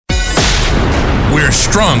We're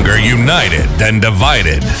stronger united than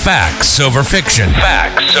divided. Facts over fiction.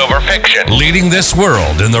 Facts over fiction. Leading this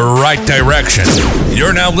world in the right direction.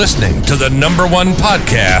 You're now listening to the number one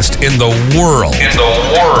podcast in the world.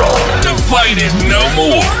 Divided No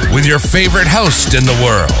More. With your favorite host in the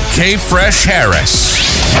world, K. Fresh Harris.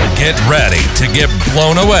 Get ready to get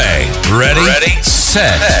blown away. Ready,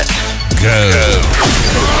 set, go.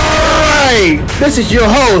 Alright, this is your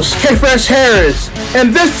host, K. Fresh Harris,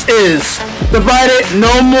 and this is Divided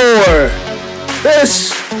No More.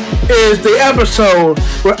 This is the episode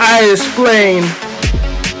where I explain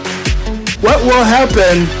what will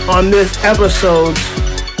happen on this episode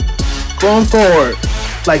going forward,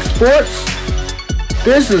 like sports,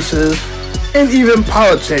 businesses, and even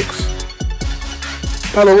politics.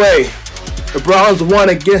 By the way, the Browns won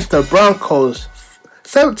against the Broncos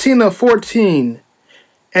 17-14,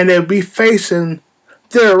 and they'll be facing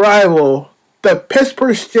their rival, the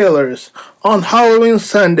Pittsburgh Steelers, on Halloween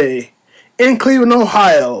Sunday in Cleveland,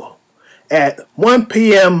 Ohio, at 1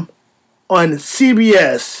 p.m. on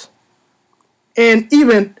CBS, and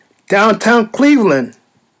even downtown Cleveland.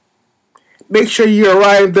 Make sure you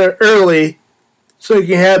arrive there early so you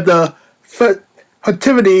can have the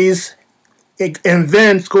activities and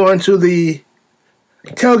events going to the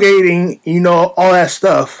tailgating, all that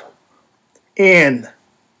stuff. And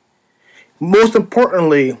most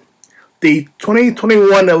importantly, the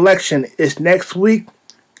 2021 election is next week,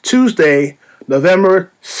 Tuesday,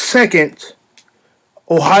 November 2nd.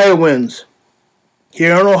 Ohioans.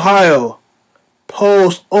 Here in Ohio,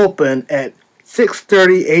 polls open at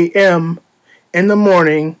 6:30 a.m. in the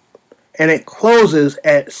morning, and it closes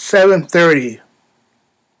at 7:30.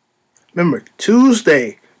 Remember,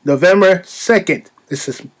 Tuesday, November 2nd. This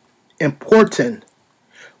is important.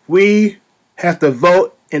 We have to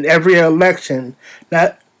vote in every election,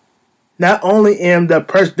 not only in the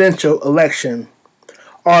presidential election.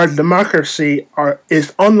 Our democracy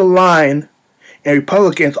is on the line, and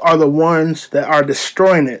Republicans are the ones that are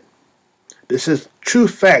destroying it. This is true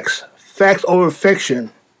facts over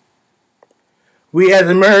fiction. We as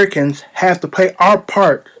Americans have to play our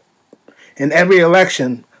part in every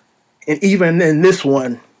election, and even in this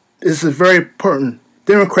one. This is very important.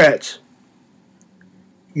 Democrats,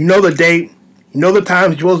 you know the date, you know the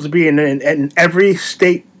time you're supposed to be in every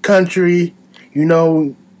state, country,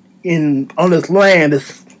 on this land,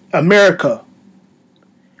 it's America.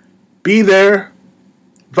 Be there,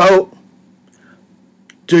 vote,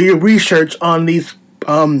 do your research on these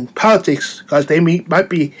politics, because they might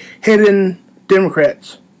be hidden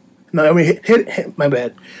Democrats.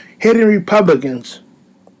 Hidden Republicans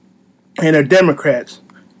and they're Democrats.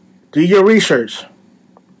 Do your research.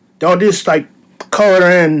 Don't just color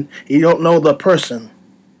in, you don't know the person.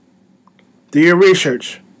 Do your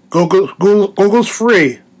research. Google's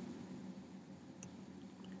free.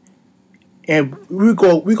 And we're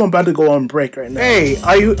about to go on break right now. Hey,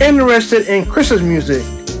 are you interested in Christmas music?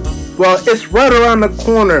 Well, it's right around the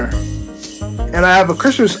corner. And I have a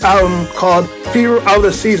Christmas album called Fever of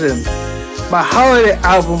the Season. My holiday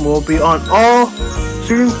album will be on all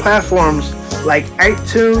streaming platforms like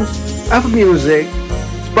iTunes, Apple Music,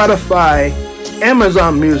 Spotify,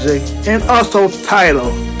 Amazon Music, and also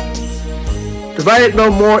Tidal. Divided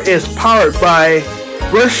No More is powered by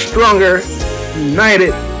We're Stronger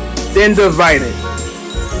United than Divided.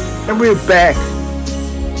 And we're back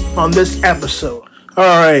on this episode.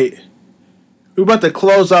 Alright, we're about to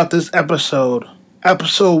close out this episode.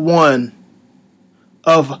 Episode 1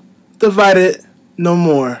 of Divided No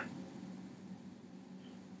More.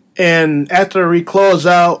 And after we close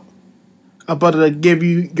out, I'm about to give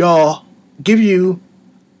you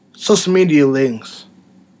social media links.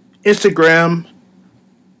 Instagram,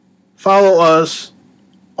 follow us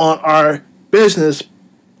on our business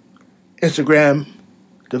Instagram,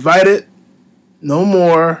 Divided No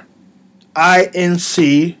More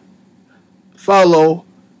INC. Follow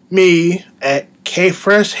me at K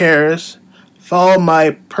Fresh Harris. Follow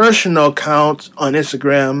my personal account on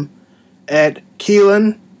Instagram at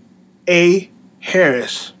Keelan A.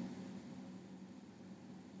 Harris.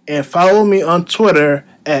 And follow me on Twitter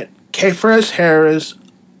at KFreshHarris_.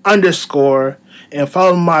 And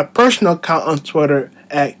follow my personal account on Twitter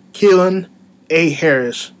at Keelan A.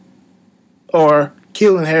 Harris. Or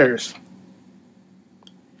Keelan Harris.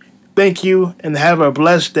 Thank you and have a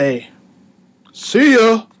blessed day. See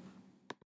ya!